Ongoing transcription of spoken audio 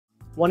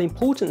One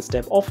important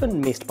step often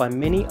missed by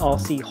many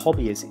RC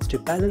hobbyists is to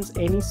balance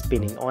any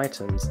spinning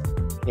items.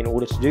 In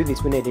order to do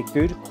this we need a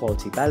good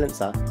quality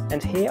balancer,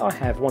 and here I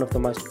have one of the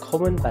most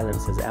common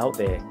balancers out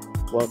there.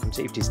 Welcome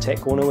to Ifty's Tech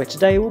Corner, where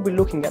today we'll be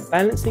looking at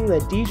balancing the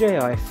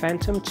DJI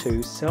Phantom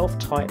 2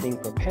 self-tightening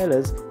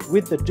propellers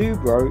with the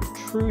Du-Bro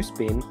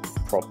Tru-Spin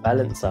prop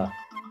balancer.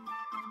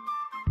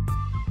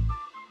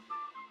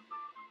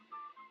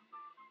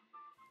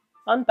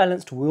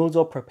 Unbalanced wheels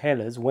or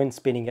propellers when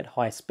spinning at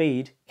high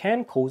speed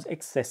can cause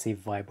excessive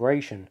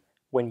vibration.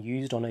 When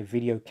used on a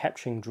video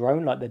capturing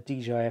drone like the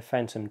DJI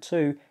Phantom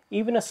 2,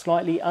 even a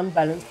slightly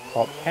unbalanced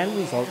prop can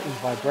result in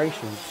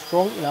vibrations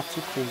strong enough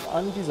to cause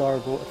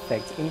undesirable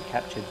effects in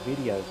captured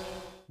video.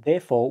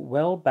 Therefore,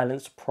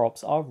 well-balanced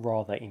props are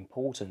rather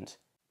important.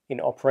 In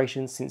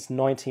operation since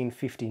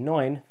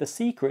 1959, the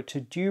secret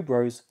to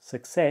Du-Bro's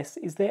success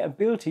is their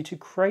ability to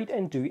create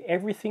and do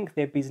everything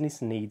their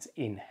business needs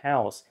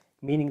in-house,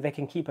 meaning they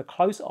can keep a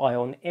close eye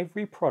on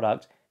every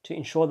product to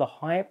ensure the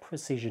high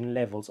precision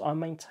levels are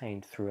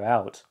maintained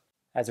throughout.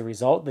 As a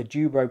result, the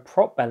Du-Bro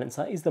prop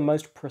balancer is the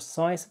most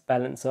precise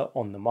balancer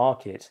on the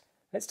market.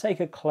 Let's take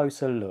a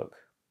closer look.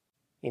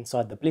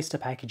 Inside the blister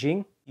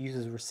packaging,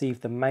 users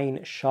receive the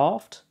main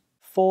shaft,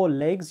 4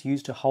 legs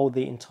used to hold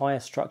the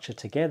entire structure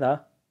together,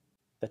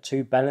 the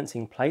 2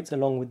 balancing plates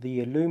along with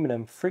the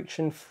aluminum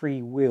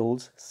friction-free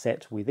wheels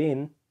set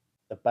within,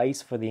 the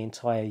base for the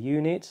entire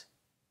unit,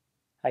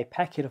 a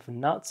packet of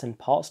nuts and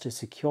parts to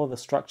secure the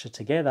structure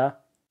together,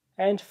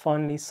 and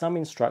finally some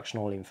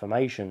instructional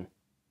information.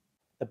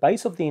 The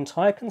base of the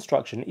entire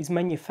construction is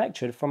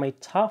manufactured from a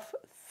tough,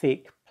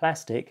 thick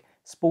plastic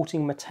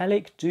sporting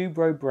metallic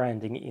Du-Bro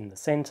branding in the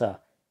center.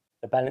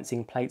 The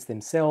balancing plates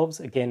themselves,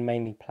 again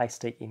mainly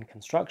plastic in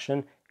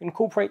construction,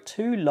 incorporate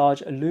 2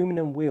 large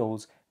aluminum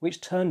wheels which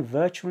turn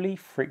virtually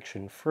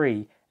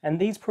friction-free,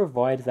 and these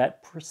provide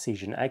that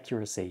precision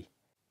accuracy.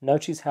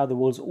 Notice how the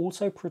wheels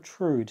also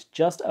protrude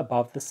just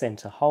above the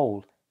center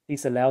hole.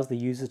 This allows the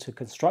user to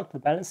construct the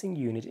balancing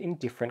unit in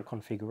different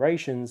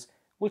configurations.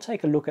 We'll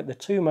take a look at the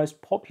 2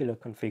 most popular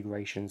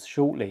configurations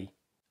shortly.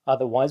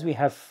 Otherwise, we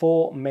have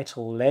 4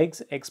 metal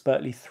legs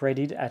expertly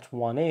threaded at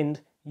one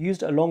end,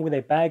 used along with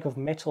a bag of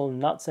metal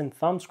nuts and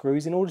thumb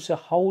screws in order to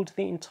hold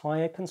the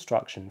entire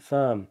construction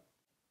firm.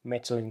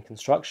 Metal in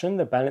construction,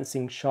 the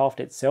balancing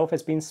shaft itself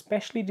has been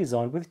specially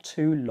designed with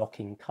 2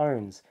 locking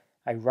cones.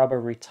 A rubber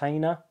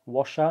retainer,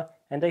 washer,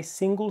 and a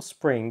single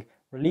spring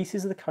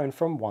releases the cone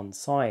from one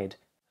side.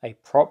 A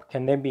prop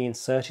can then be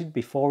inserted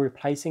before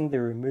replacing the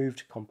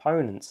removed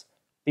components.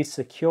 This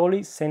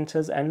securely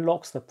centers and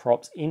locks the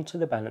props into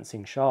the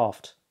balancing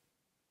shaft.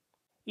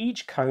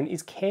 Each cone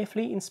is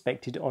carefully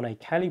inspected on a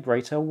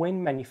calibrator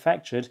when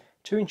manufactured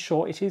to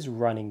ensure it is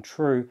running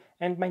true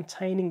and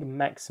maintaining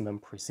maximum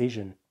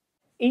precision.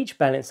 Each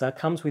balancer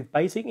comes with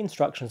basic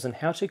instructions on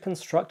how to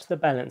construct the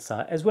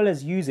balancer as well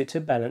as use it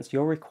to balance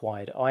your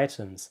required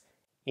items.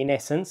 In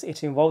essence,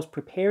 it involves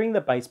preparing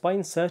the base by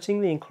inserting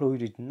the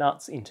included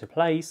nuts into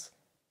place,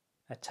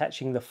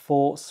 attaching the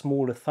 4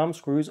 smaller thumb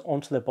screws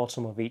onto the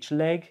bottom of each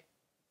leg,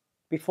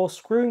 before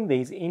screwing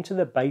these into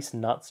the base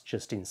nuts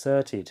just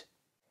inserted.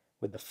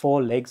 With the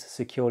 4 legs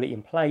securely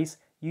in place,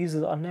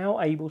 users are now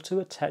able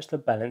to attach the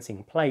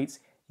balancing plates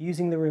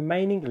using the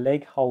remaining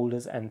leg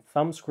holders and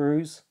thumb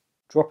screws,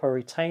 drop a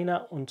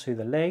retainer onto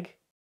the leg,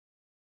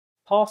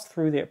 pass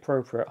through the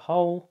appropriate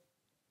hole,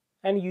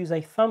 and use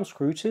a thumb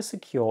screw to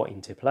secure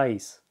into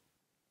place.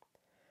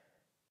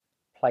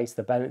 Place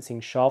the balancing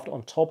shaft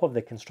on top of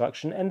the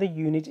construction and the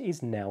unit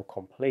is now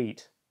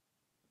complete.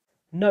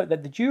 Note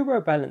that the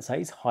Du-Bro balancer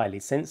is highly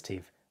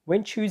sensitive.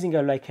 When choosing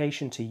a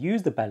location to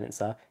use the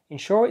balancer,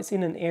 ensure it's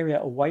in an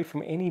area away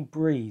from any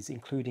breeze,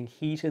 including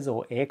heaters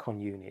or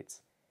aircon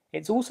units.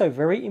 It's also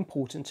very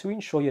important to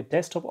ensure your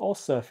desktop or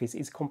surface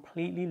is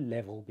completely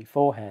level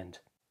beforehand.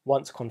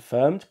 Once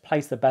confirmed,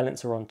 place the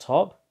balancer on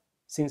top.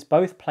 Since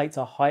both plates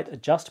are height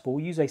adjustable,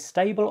 use a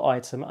stable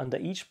item under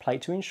each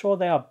plate to ensure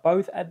they are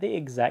both at the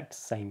exact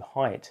same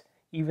height.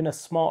 Even a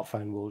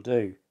smartphone will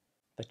do.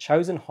 The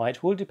chosen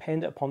height will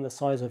depend upon the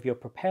size of your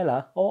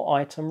propeller or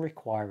item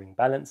requiring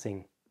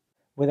balancing.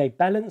 With a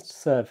balanced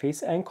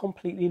surface and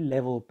completely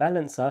level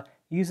balancer,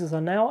 users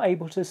are now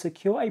able to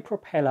secure a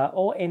propeller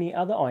or any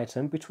other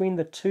item between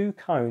the 2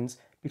 cones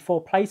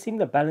before placing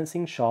the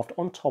balancing shaft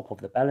on top of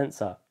the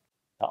balancer.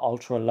 The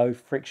ultra-low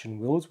friction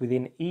wheels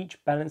within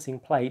each balancing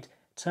plate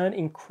turn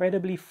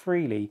incredibly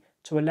freely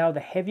to allow the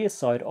heavier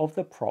side of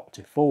the prop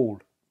to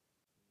fall.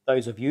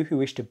 Those of you who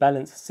wish to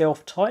balance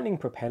self-tightening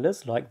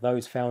propellers like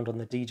those found on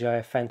the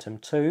DJI Phantom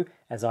 2,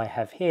 as I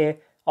have here,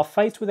 are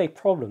faced with a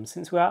problem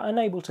since we are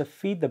unable to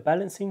feed the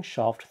balancing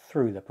shaft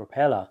through the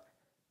propeller.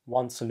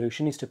 One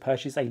solution is to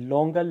purchase a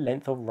longer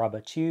length of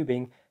rubber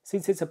tubing,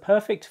 since it's a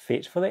perfect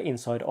fit for the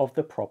inside of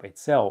the prop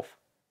itself.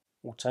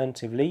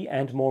 Alternatively,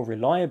 and more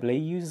reliably,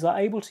 users are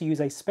able to use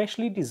a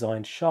specially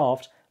designed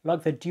shaft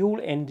like the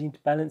dual-ended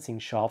balancing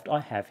shaft I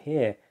have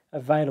here,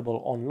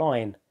 available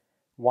online.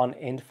 One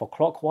end for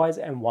clockwise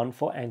and one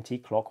for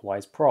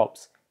anti-clockwise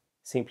props.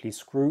 Simply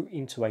screw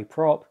into a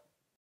prop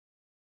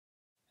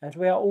and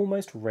we are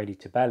almost ready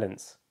to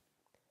balance.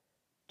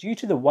 Due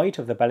to the weight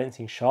of the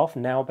balancing shaft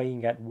now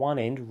being at one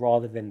end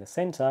rather than the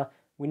center,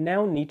 we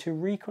now need to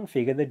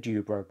reconfigure the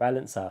Du-Bro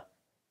balancer.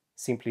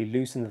 Simply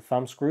loosen the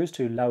thumb screws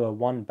to lower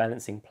one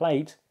balancing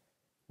plate,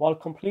 while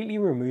completely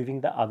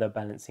removing the other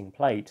balancing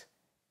plate,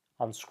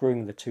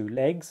 unscrewing the two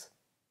legs,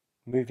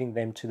 moving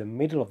them to the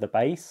middle of the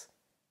base,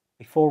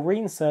 before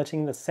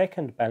reinserting the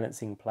second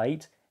balancing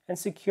plate and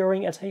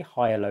securing at a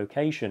higher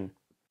location.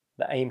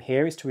 The aim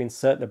here is to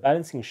insert the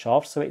balancing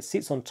shaft so it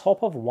sits on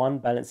top of one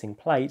balancing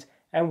plate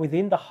and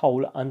within the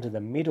hole under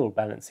the middle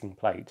balancing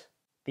plate.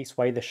 This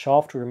way the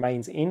shaft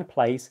remains in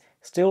place,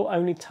 still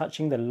only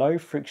touching the low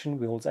friction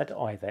wheels at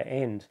either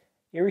end,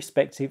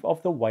 irrespective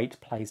of the weight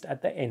placed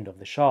at the end of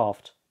the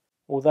shaft.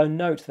 Although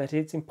note that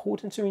it's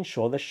important to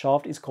ensure the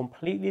shaft is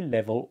completely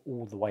level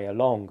all the way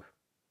along.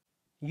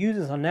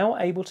 Users are now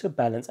able to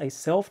balance a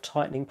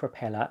self-tightening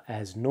propeller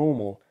as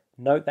normal.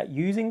 Note that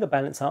using the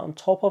balancer on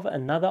top of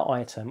another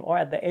item or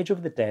at the edge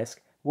of the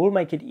desk will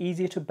make it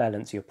easier to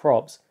balance your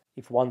props.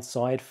 If one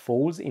side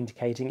falls,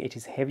 indicating it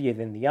is heavier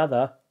than the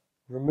other,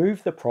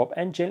 remove the prop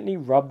and gently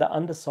rub the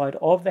underside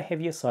of the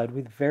heavier side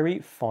with very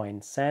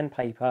fine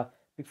sandpaper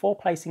before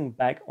placing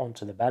back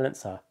onto the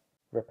balancer.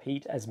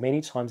 Repeat as many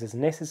times as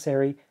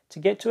necessary to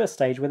get to a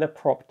stage where the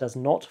prop does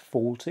not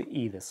fall to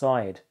either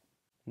side.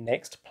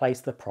 Next, place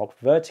the prop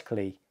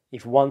vertically.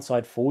 If one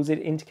side falls, it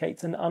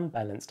indicates an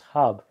unbalanced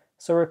hub,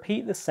 so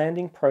repeat the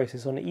sanding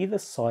process on either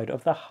side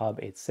of the hub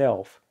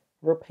itself.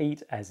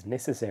 Repeat as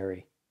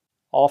necessary.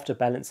 After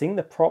balancing,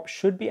 the prop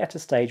should be at a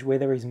stage where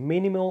there is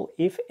minimal,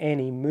 if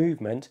any,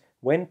 movement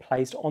when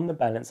placed on the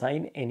balancer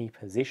in any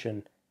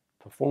position.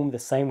 Perform the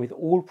same with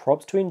all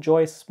props to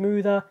enjoy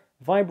smoother,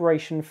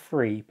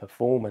 vibration-free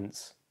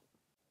performance.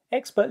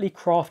 Expertly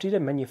crafted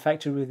and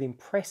manufactured with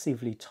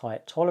impressively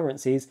tight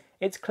tolerances,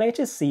 it's clear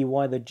to see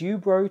why the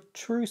Du-Bro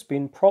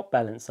Tru-Spin Prop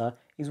Balancer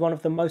is one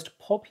of the most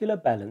popular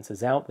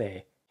balancers out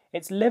there.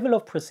 Its level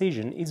of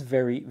precision is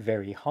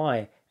very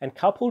high, and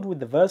coupled with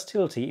the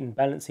versatility in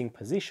balancing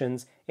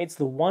positions, it's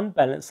the one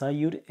balancer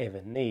you'd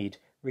ever need,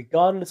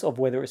 regardless of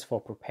whether it's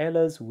for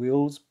propellers,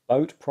 wheels,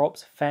 boat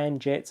props, fan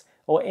jets,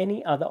 or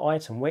any other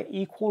item where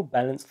equal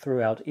balance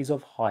throughout is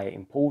of high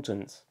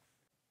importance.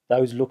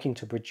 Those looking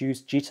to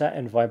produce jitter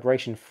and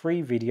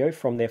vibration-free video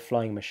from their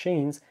flying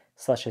machines,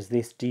 such as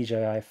this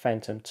DJI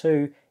Phantom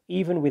 2,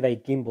 even with a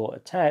gimbal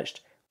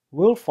attached,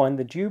 will find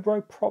the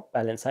Du-Bro Prop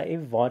Balancer a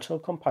vital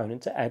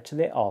component to add to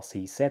their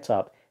RC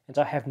setup, and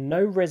I have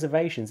no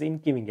reservations in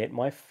giving it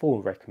my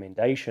full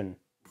recommendation.